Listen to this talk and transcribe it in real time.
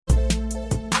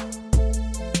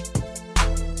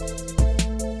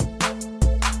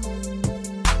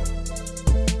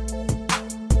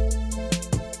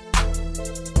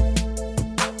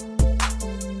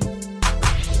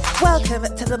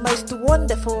Welcome to the most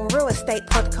wonderful real estate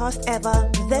podcast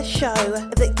ever. The show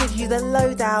that gives you the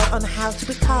lowdown on how to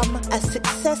become a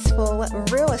successful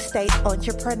real estate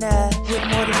entrepreneur. With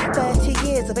more than 30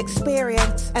 years of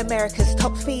experience, America's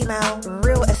top female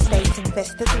real estate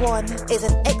investors one is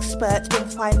an expert in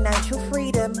financial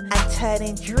freedom and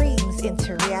turning dreams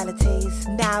into realities.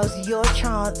 Now's your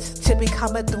chance to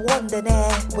become a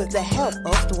Dwandonaire with the help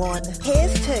of Dwan.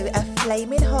 Here's to a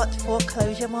flaming hot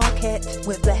foreclosure market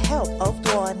with the help of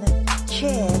Dwan.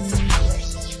 Cheers.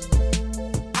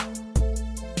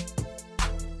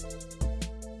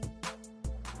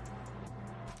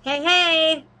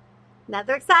 Hey,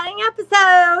 another exciting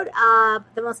episode of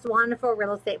the most wonderful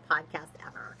real estate podcast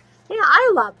ever. You know,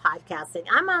 I love podcasting.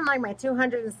 I'm on like my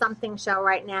 200 and something show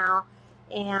right now,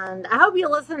 and I hope you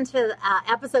listen to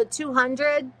episode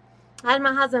 200. I had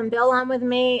my husband Bill on with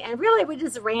me, and really we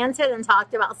just ranted and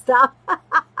talked about stuff.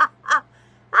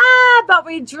 But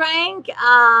we drank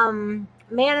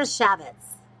Manischewitz.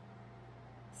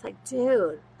 It's like,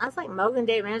 dude, that's like Mogan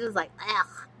Date Manischewitz, like,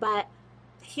 ugh. But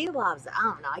he loves it. I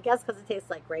don't know. I guess because it tastes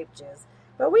like grape juice.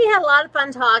 But we had a lot of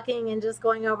fun talking and just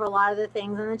going over a lot of the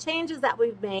things and the changes that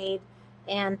we've made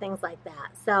and things like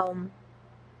that. So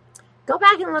go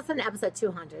back and listen to episode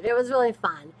 200. It was really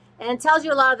fun. And it tells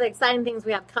you a lot of the exciting things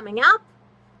we have coming up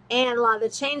and a lot of the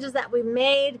changes that we've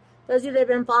made. Those of you that have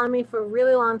been following me for a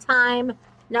really long time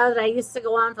know that I used to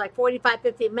go on for like 45,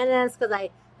 50 minutes because I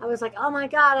was like, oh my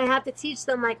God, I have to teach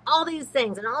them like all these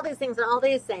things and all these things and all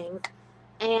these things.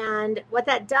 And what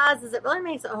that does is it really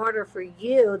makes it harder for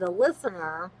you, the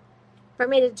listener, for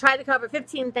me to try to cover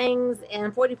 15 things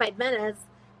in 45 minutes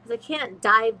because I can't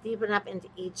dive deep enough into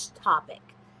each topic.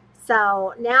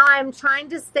 So now I'm trying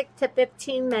to stick to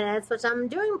 15 minutes, which I'm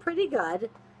doing pretty good.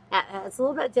 It's a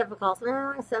little bit difficult,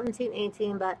 like 17,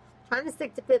 18, but trying to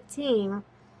stick to 15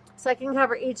 so I can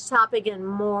cover each topic in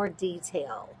more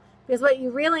detail. Because what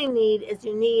you really need is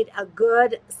you need a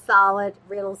good, solid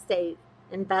real estate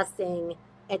investing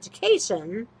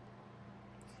education.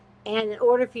 And in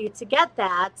order for you to get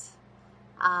that,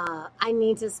 I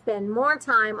need to spend more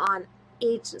time on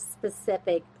each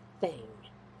specific thing.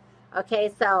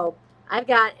 Okay, so I've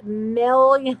got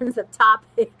millions of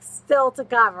topics still to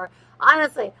cover.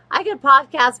 Honestly, I could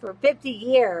podcast for 50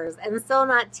 years and still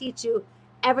not teach you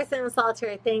every single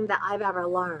solitary thing that I've ever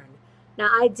learned. Now,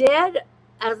 I did,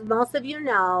 as most of you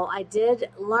know, I did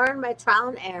learn by trial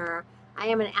and error. I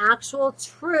am an actual,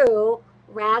 true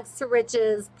rags to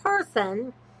riches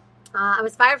person. I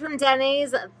was fired from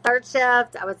Denny's, third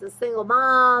shift. I was a single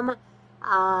mom.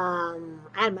 I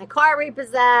had my car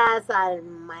repossessed.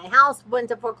 My house went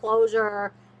to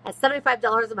foreclosure. I had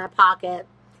 $75 in my pocket.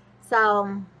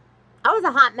 So I was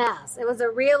a hot mess. It was a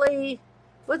really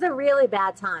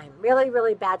bad time. Really,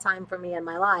 really bad time for me in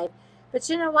my life. But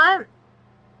you know what?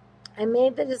 I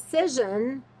made the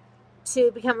decision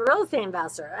to become a real estate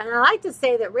investor. And I like to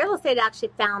say that real estate actually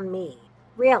found me.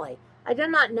 Really. I did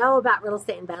not know about real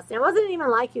estate investing. I wasn't even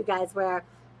like you guys where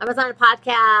I was on a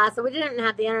podcast, and we didn't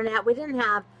have the internet. We didn't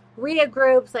have RIA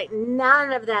groups. Like,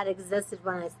 none of that existed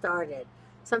when I started.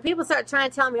 So when people start trying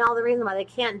to tell me all the reasons why they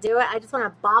can't do it, I just want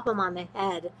to bop them on the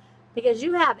head. Because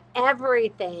you have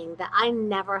everything that I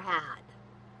never had.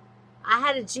 I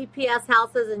had to GPS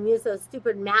houses and use those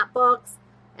stupid map books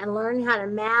and learn how to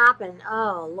map. And,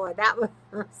 oh, Lord, that was...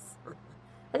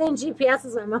 I think GPS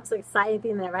was the most exciting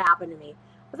thing that ever happened to me. I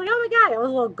was like, oh, my God, I had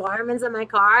little Garmin's in my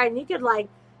car. And you could, like...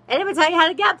 And it would tell you how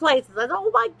to get places. I was, oh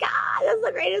my God, that's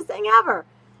the greatest thing ever.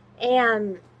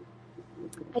 And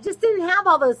I just didn't have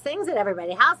all those things that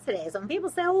everybody has today. So when people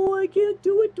say, oh, I can't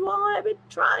do it, Dwan, I've been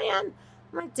trying.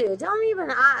 I'm like, dude,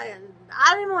 I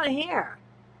didn't want to hear.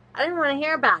 I didn't want to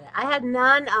hear about it. I had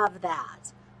none of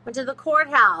that. Went to the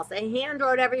courthouse. I hand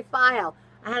wrote every file.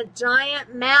 I had a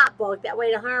giant map book that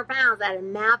weighed 100 pounds. I had to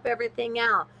map everything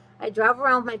out. I drove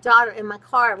around with my daughter in my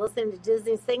car listening to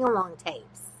Disney sing-along tapes.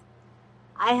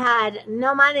 I had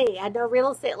no money. I had no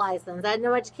real estate license. I had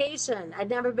no education.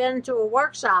 I'd never been to a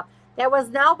workshop. There was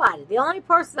nobody. The only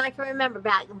person I can remember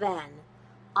back then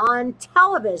on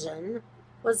television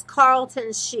was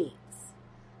Carlton Sheets.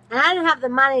 And I didn't have the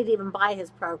money to even buy his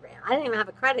program. I didn't even have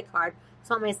a credit card,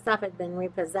 so all my stuff had been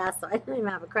repossessed, so I didn't even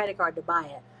have a credit card to buy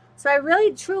it. So I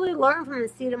really, truly learned from the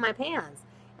seat of my pants.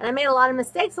 And I made a lot of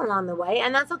mistakes along the way,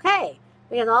 and that's okay.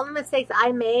 Because all the mistakes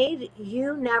I made,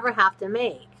 you never have to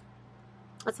make.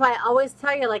 That's why I always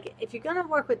tell you, like, if you're going to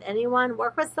work with anyone,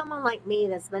 work with someone like me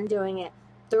that's been doing it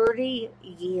 30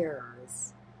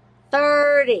 years.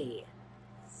 30.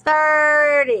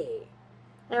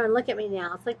 Everyone look at me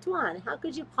now. It's like, Dwan, how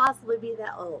could you possibly be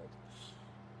that old?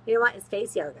 You know what? It's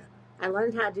face yoga. I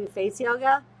learned how to do face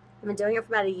yoga. I've been doing it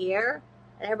for about a year.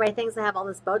 And everybody thinks I have all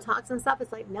this Botox and stuff.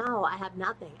 It's like, no, I have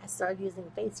nothing. I started using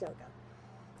face yoga.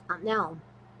 No,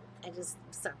 I just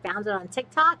found it on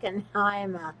TikTok, and now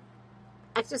I'm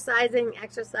exercising, all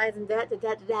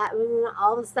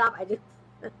the stuff. I do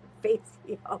face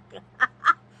yoga.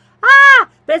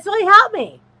 But it's really helped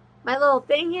me. My little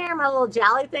thing here, my little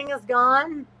jolly thing is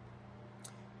gone.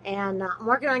 And I'm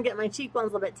working on getting my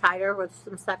cheekbones a little bit tighter with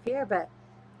some stuff here. But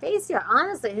face yoga,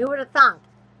 honestly, who would have thunk?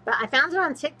 But I found it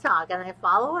on TikTok, and I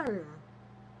follow and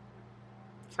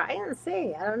try and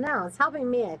see. I don't know. It's helping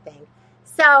me, I think.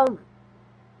 So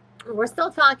we're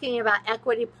still talking about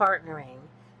equity partnering.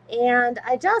 And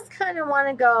I just kind of want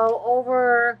to go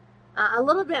over a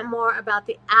little bit more about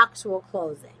the actual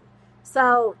closing.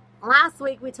 So last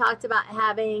week we talked about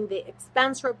having the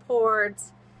expense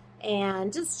reports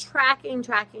and just tracking.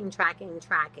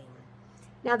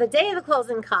 Now the day of the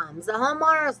closing comes, the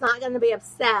homeowner is not going to be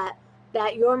upset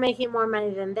that you're making more money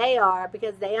than they are,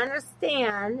 because they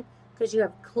understand, because you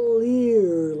have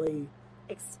clearly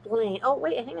explained. Oh,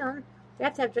 wait, hang on. We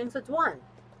have to have drinks with one.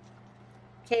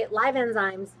 Okay, live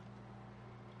enzymes.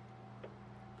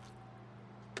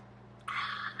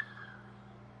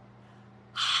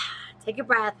 Take a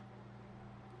breath.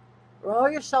 Roll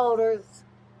your shoulders.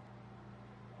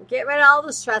 Get rid of all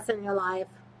the stress in your life.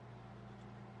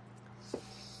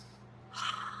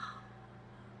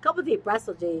 A couple deep breaths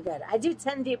will do you good. I do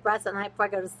 10 deep breaths at night before I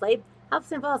go to sleep. Helps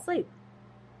me fall asleep.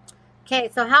 Okay,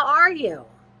 so how are you?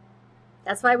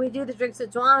 That's why we do the drinks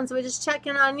with Dwan. So we just check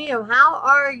in on you. How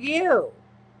are you?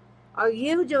 Are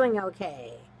you doing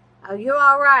okay? Are you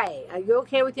all right? Are you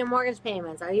okay with your mortgage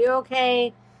payments? Are you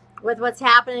okay with what's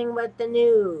happening with the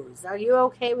news? Are you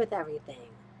okay with everything?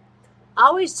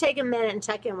 Always take a minute and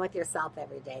check in with yourself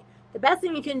every day. The best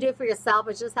thing you can do for yourself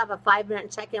is just have a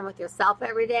 5-minute check-in with yourself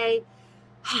every day,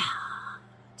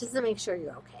 just to make sure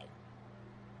you're okay.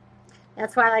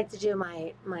 That's why I like to do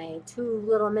my 2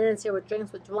 little minutes here with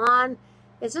Drinks with Dwan.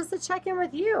 It's just to check in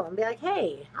with you and be like,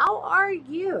 hey, how are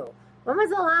you? When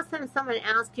was the last time someone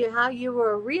asked you how you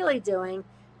were really doing,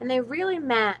 and they really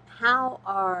meant, how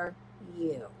are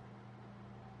you?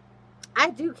 I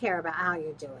do care about how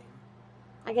you're doing.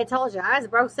 Like I told you, I was a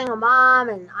broke single mom,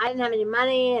 and I didn't have any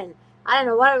money, and I didn't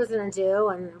know what I was going to do,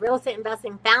 and real estate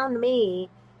investing found me,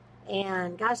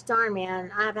 and gosh darn,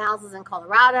 man, I have houses in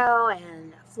Colorado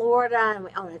and Florida, and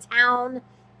we own a town.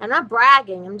 I'm not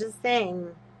bragging, I'm just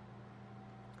saying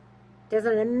there's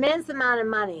an immense amount of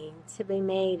money to be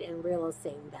made in real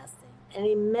estate investing. An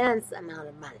immense amount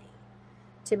of money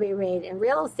to be made in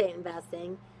real estate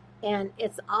investing. And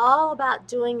it's all about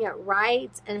doing it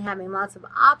right and having lots of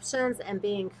options and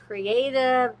being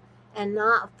creative and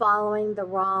not following the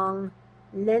wrong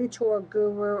mentor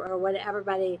guru or what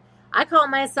everybody. I call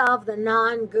myself the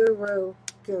non-guru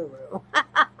guru.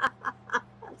 I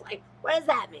was like, what does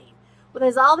that mean? Well,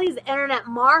 there's all these internet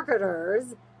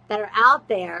marketers that are out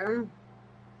there.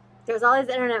 There's all these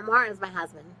internet marketers. My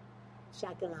husband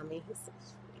checking on me. He's so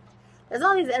sweet. There's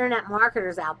all these internet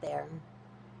marketers out there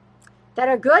that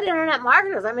are good internet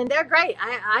marketers. I mean, they're great.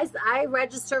 I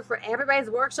register for everybody's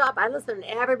workshop. I listen to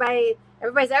everybody's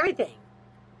everything.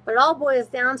 But it all boils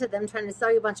down to them trying to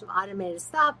sell you a bunch of automated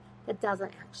stuff that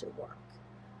doesn't actually work.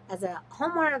 As a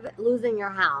homeowner losing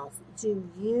your house, do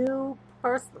you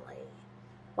personally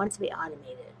want to be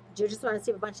automated? Do you just want to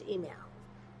receive a bunch of emails,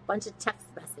 a bunch of text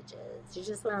messages? Do you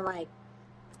just want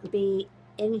to be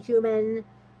inhuman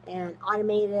and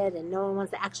automated and no one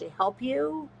wants to actually help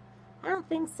you? I don't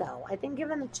think so. I think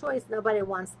given the choice, nobody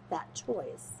wants that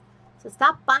choice. So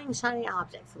stop buying shiny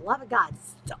objects. For the love of God,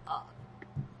 stop.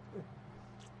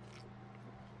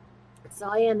 So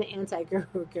I am the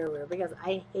anti-guru because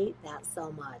I hate that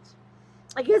so much.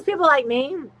 I guess people like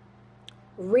me,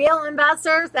 real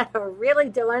investors that are really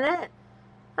doing it,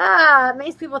 it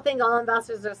makes people think all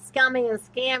investors are scummy and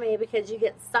scammy because you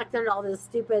get sucked into all this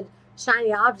stupid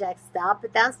shiny object stuff.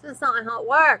 But that's just not how it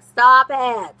works. Stop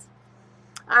it.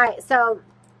 All right, so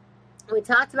we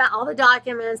talked about all the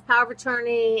documents, power of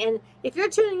attorney, and if you're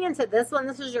tuning into this one,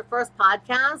 this is your first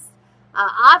podcast,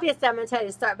 obviously I'm going to tell you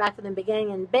to start back from the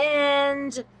beginning and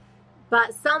binge,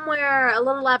 but somewhere a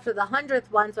little after the 100th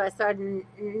one, so I started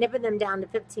nipping them down to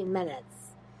 15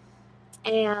 minutes.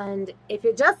 And if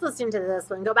you're just listening to this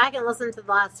one, go back and listen to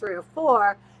the last 3 or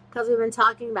 4, because we've been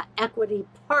talking about equity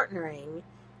partnering,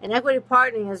 and equity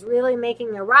partnering is really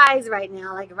making a rise right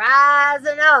now, like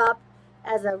rising up,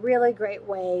 as a really great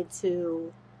way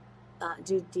to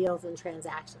do deals and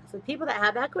transactions with people that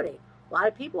have equity. A lot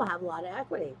of people have a lot of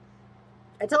equity.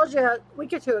 I told you a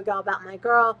week or 2 ago about my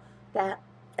girl that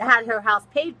had her house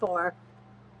paid for.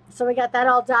 So we got that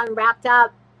all done, wrapped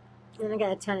up, and I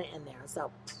got a tenant in there.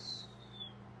 So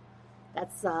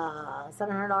That's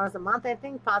 $700 a month, I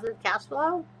think, positive cash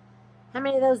flow. How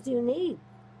many of those do you need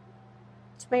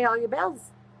to pay all your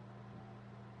bills?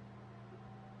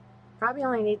 Probably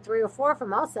only need 3 or 4 for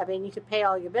most of it, and you could pay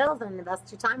all your bills and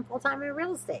invest your time full-time in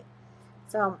real estate.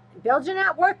 So build your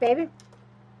net worth, baby.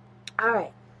 All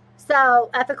right. So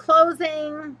at the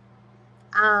closing,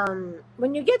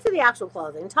 when you get to the actual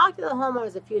closing, talk to the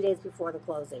homeowners a few days before the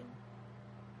closing.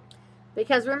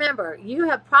 Because remember, you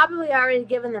have probably already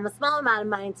given them a small amount of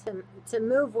money to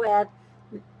move with.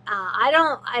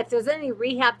 If there's any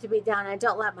rehab to be done, I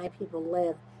don't let my people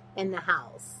live in the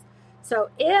house. So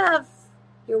if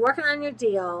you're working on your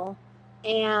deal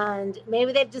and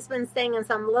maybe they've just been staying in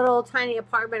some little tiny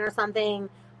apartment or something,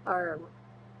 or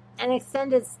an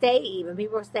extended stay even,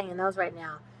 people are staying in those right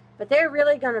now, but they're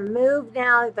really going to move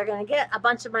now. They're going to get a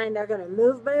bunch of money and they're going to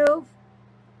move.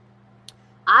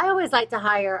 I always like to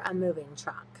hire a moving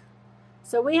truck.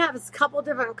 So we have a couple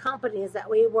different companies that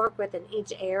we work with in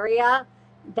each area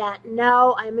that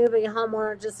know I'm moving a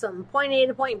homeowner just from point A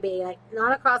to point B, like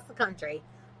not across the country,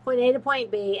 point A to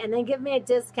point B, and they give me a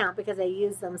discount because I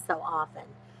use them so often.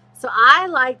 So I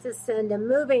like to send a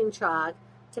moving truck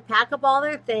to pack up all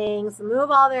their things,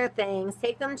 move all their things,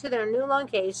 take them to their new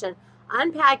location,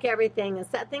 unpack everything, and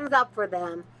set things up for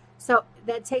them. So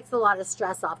that takes a lot of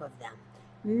stress off of them.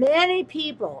 Many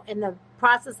people in the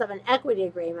process of an equity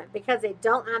agreement, because they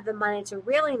don't have the money to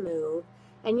really move,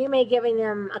 and you may giving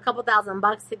them a couple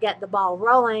 $1,000 to get the ball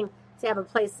rolling, to have a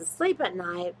place to sleep at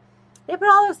night, they put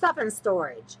all their stuff in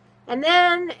storage. And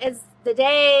then it's the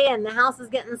day and the house is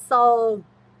getting sold,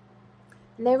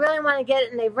 and they really want to get it,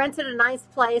 and they've rented a nice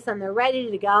place and they're ready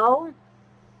to go.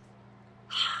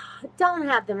 Don't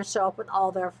have them show up with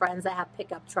all their friends that have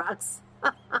pickup trucks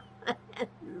and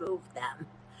move them.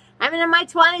 I mean, in my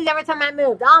 20s, every time I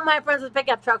moved, all my friends with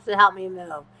pickup trucks would help me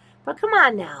move. But come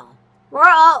on now. We're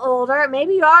all older.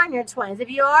 Maybe you are in your 20s.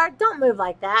 If you are, don't move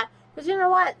like that. Because you know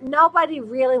what? Nobody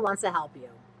really wants to help you.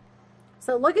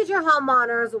 So look at your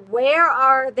homeowners. Where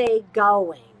are they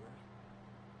going?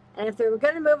 And if they're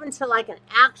going to move into like an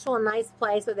actual nice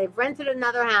place, or they've rented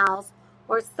another house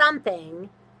or something,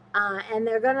 and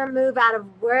they're going to move out of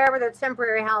wherever their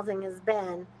temporary housing has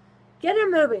been, get a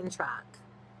moving truck.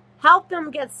 Help them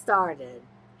get started.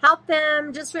 Help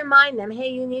them, just remind them, hey,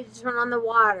 you need to turn on the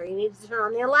water. You need to turn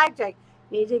on the electric.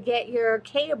 You need to get your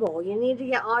cable. You need to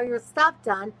get all your stuff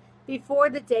done before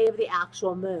the day of the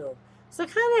actual move. So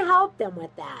kind of help them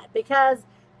with that, because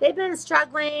they've been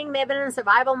struggling. They've been in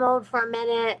survival mode for a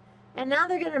minute, and now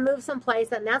they're going to move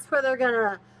someplace, and that's where they're going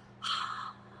to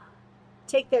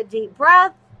take their deep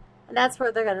breath, and that's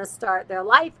where they're going to start their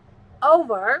life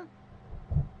over.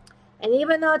 And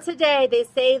even though today they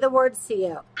say the words to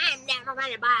you, I'm never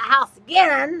going to buy a house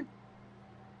again,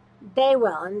 they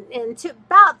will. And to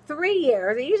about 3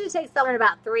 years, it usually takes someone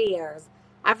about 3 years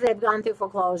after they've gone through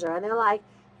foreclosure. And they're like,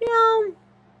 I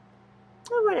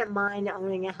wouldn't mind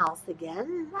owning a house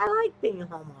again. I like being a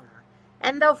homeowner.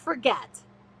 And they'll forget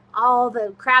all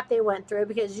the crap they went through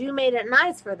because you made it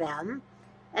nice for them.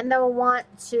 And they'll want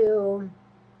to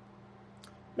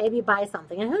maybe buy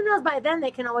something. And who knows, by then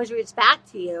they can always reach back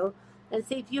to you and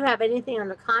see if you have anything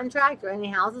under contract or any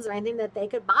houses or anything that they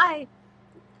could buy,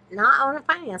 not own or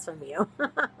finance from you,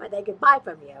 but they could buy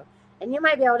from you. And you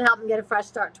might be able to help them get a fresh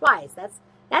start twice.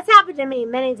 That's happened to me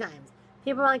many times.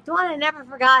 People are like, Dawn, I never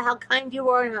forgot how kind you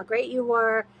were and how great you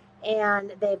were,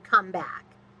 and they've come back.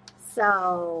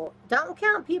 So don't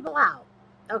count people out,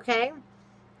 okay?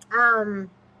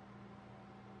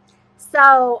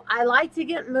 So I like to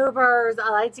get movers.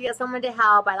 I like to get someone to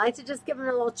help. I like to just give them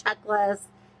a little checklist.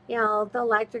 The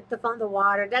electric, the phone, the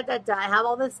water, I have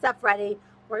all this stuff ready.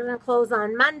 We're going to close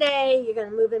on Monday. You're going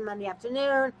to move in Monday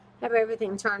afternoon. Have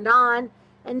everything turned on.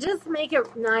 And just make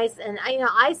it nice. And,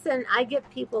 I give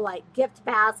people, like, gift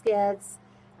baskets.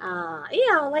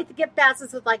 Like the gift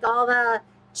baskets with, like, all the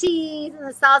cheese and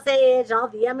the sausage, all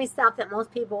the yummy stuff that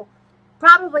most people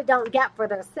probably don't get for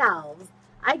themselves.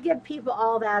 I give people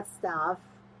all that stuff.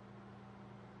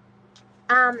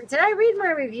 Did I read my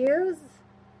reviews?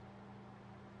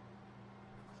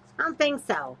 I don't think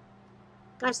so.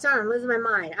 Gosh darn, I'm losing my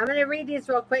mind. I'm going to read these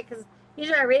real quick because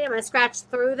usually I read them, I scratch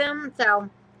through them. So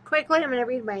quickly, I'm going to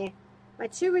read my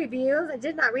 2 reviews. I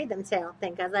did not read them today, I don't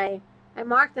think, because I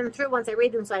marked them through once I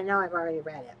read them, so I know I've already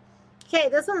read it. Okay,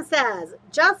 this one says,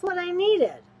 just what I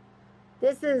needed.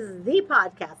 This is the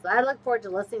podcast that I look forward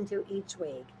to listening to each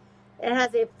week. It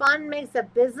has a fun mix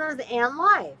of business and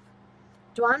life.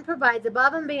 Dawn provides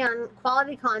above and beyond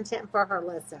quality content for her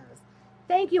listeners.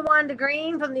 Thank you, Wanda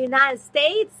Green from the United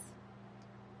States.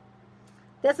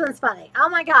 This one's funny. Oh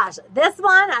my gosh. This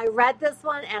one, I read this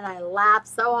one and I laughed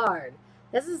so hard.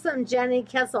 This is from Jenny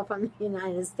Kissel from the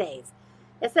United States.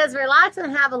 It says, relax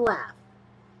and have a laugh.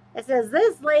 It says,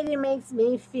 this lady makes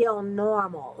me feel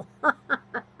normal.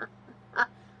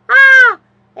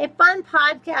 A fun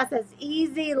podcast that's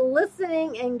easy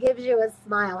listening and gives you a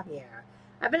smile here.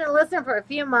 I've been a listener for a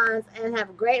few months and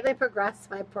have greatly progressed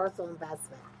my personal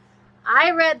investment.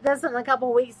 I read this one a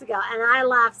couple weeks ago and I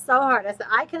laughed so hard. I said,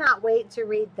 I cannot wait to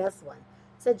read this one.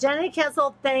 So Jenny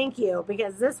Kissel, thank you,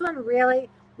 because this one really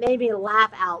made me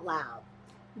laugh out loud.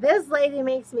 This lady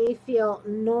makes me feel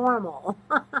normal.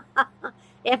 Look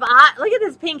at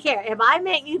this pink hair. If I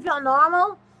make you feel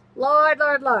normal, Lord,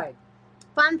 Lord, Lord.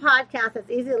 Fun podcast that's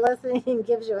easy listening and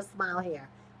gives you a smile here.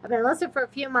 I've been listening for a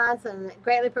few months and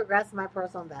greatly progressed in my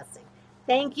personal investing.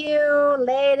 Thank you,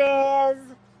 ladies.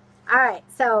 All right,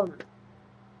 so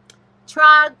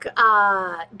truck,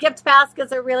 gift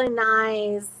baskets are really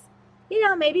nice. You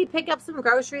know, maybe pick up some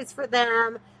groceries for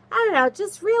them. I don't know,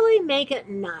 just really make it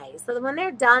nice. So that when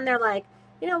they're done, they're like,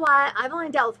 you know what? I've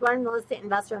only dealt with one real estate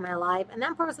investor in my life, and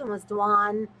that person was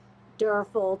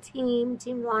wonderful, team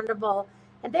wonderful.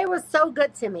 And they were so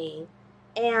good to me,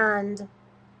 and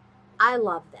I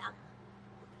love them.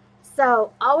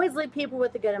 So always leave people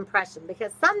with a good impression,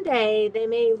 because someday they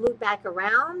may loop back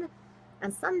around,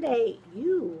 and someday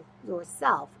you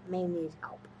yourself may need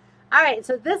help. All right,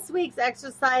 so this week's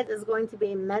exercise is going to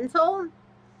be mental.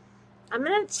 I'm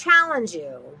going to challenge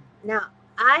you. Now,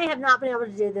 I have not been able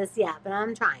to do this yet, but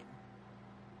I'm trying.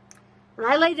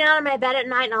 When I lay down in my bed at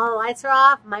night and all the lights are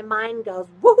off, my mind goes,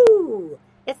 woohoo!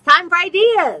 It's time for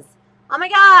ideas. Oh my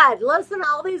God, listen to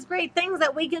all these great things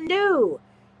that we can do.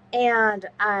 And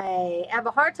I have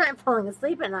a hard time falling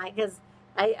asleep at night because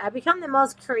I become the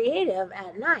most creative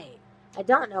at night. I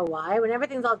don't know why. When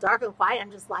everything's all dark and quiet,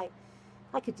 I'm just like,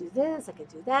 I could do this, I could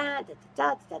do that,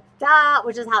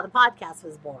 which is how the podcast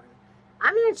was born.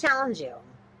 I'm going to challenge you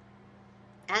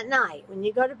at night when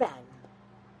you go to bed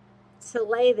to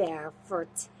lay there for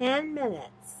 10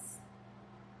 minutes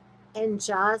and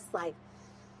just like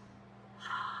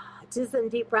do some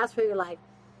deep breaths where you're like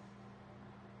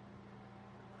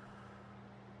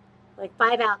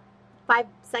 5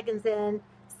 seconds in,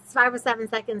 5 or 7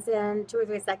 seconds in, 2 or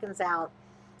 3 seconds out.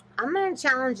 I'm going to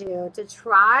challenge you to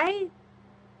try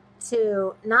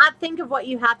to not think of what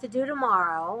you have to do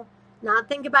tomorrow, not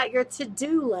think about your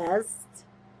to-do list.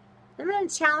 I'm going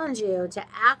to challenge you to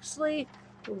actually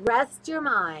rest your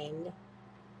mind.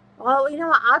 Well, you know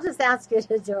what? I'll just ask you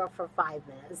to do it for 5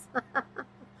 minutes.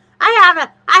 I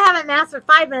haven't mastered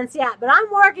 5 minutes yet, but I'm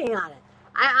working on it.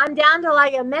 I'm down to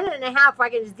like a minute and a half where I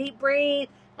can just deep breathe,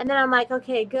 and then I'm like,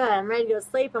 okay, good. I'm ready to go to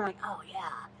sleep. I'm like, oh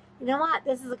yeah, you know what?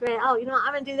 This is a great. Oh, you know what?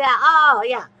 I'm gonna do that. Oh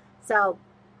yeah. So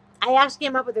I actually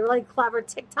came up with a really clever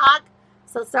TikTok.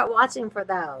 So start watching for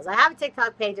those. I have a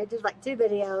TikTok page. I did like 2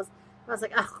 videos. I was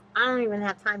like, oh, I don't even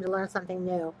have time to learn something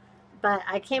new. But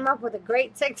I came up with a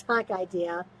great TikTok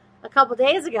idea a couple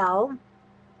days ago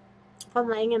from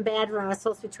laying in bed when I was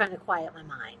supposed to be trying to quiet my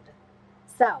mind.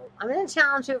 So I'm going to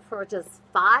challenge you for just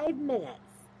 5 minutes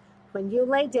when you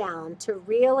lay down to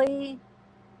really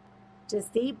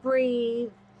just deep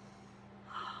breathe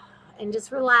and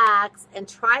just relax and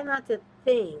try not to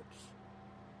think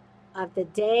of the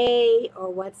day or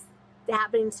what's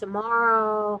happening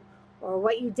tomorrow or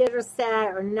what you did or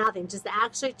said or nothing. Just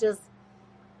actually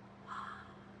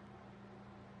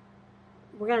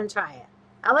we're going to try it.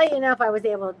 I'll let you know if I was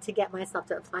able to get myself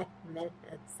to 5 minutes.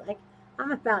 Like,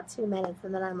 I'm about 2 minutes,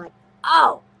 and then I'm like,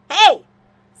 oh, hey!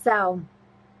 So,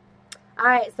 all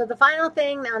right, so the final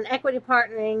thing on equity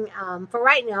partnering, for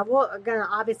right now, we're going to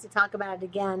obviously talk about it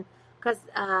again, because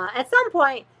at some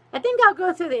point, I think I'll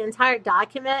go through the entire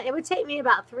document. It would take me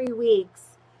about 3 weeks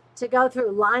to go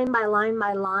through line by line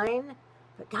by line,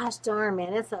 but gosh darn,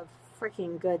 man, it's a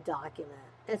freaking good document.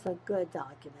 It's a good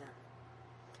document.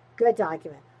 Good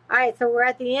document. All right, so we're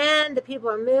at the end. The people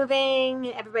are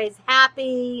moving. Everybody's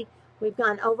happy. We've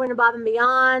gone over and above and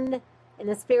beyond in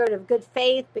the spirit of good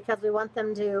faith because we want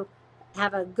them to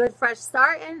have a good, fresh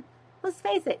start. And let's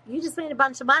face it, you just made a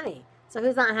bunch of money. So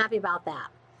who's not happy about that?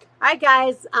 All right,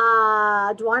 guys,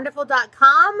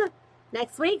 dwanderful.com.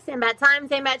 Next week, same bad time,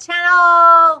 same bad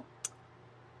channel.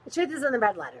 The truth is in the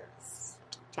red letters.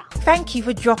 Ciao. Thank you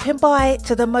for dropping by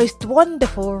to the most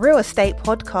wonderful real estate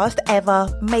podcast ever,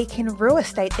 making real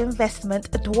estate investment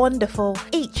wonderful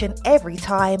each and every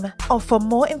time. And for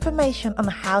more information on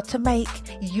how to make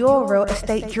your real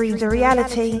estate dreams a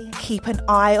reality, keep an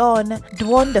eye on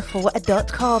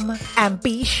dwanderful.com and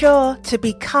be sure to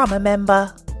become a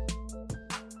member.